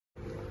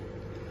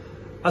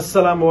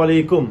আসসালামু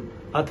আলাইকুম।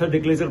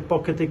 আথলেটিক লিজের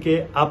পক্ষ থেকে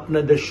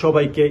আপনাদের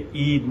সবাইকে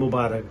ঈদ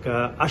মুবারক।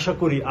 আশা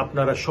করি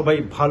আপনারা সবাই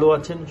ভালো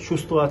আছেন,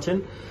 সুস্থ আছেন।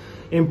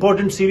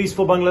 Important series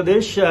for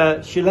Bangladesh.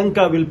 Sri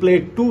Lanka will play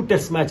 2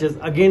 test matches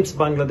against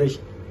Bangladesh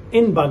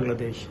in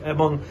Bangladesh.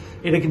 এবং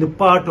এটা কিন্তু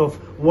part of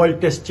World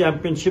Test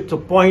Championship, so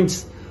points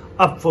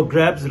up for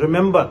grabs.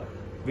 Remember,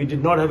 we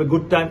did not have a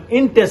good time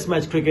in test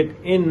match cricket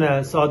in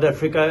South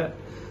Africa,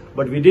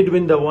 but we did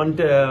win the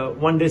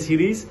one day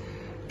series.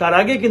 তার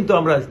আগে কিন্তু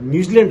আমরা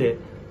নিউজিল্যান্ডে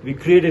we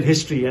created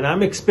history, and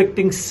I'm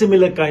expecting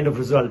similar kind of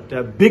result.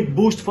 A big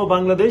boost for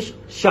Bangladesh.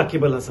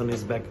 Shakib Al Hasan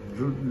is back.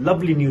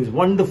 Lovely news,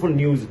 wonderful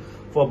news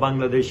for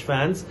Bangladesh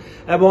fans.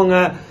 Among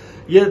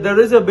yeah, there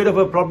is a bit of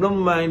a problem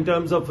in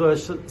terms of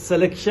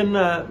selection.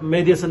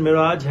 Mehdi Hasan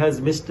Miraj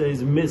is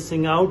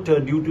missing out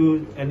due to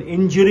an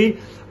injury,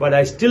 but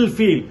I still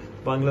feel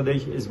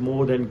Bangladesh is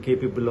more than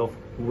capable of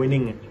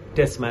winning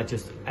test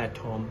matches at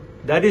home.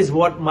 That is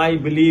what my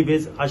belief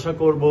is. Asha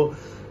korbo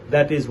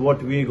that is what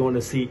we're going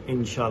to see,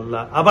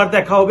 inshallah. Abar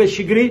dekha hobe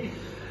shigri.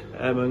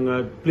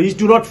 Please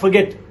do not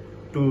forget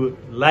to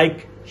like,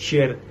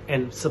 share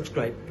and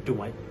subscribe to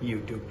my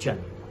YouTube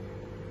channel.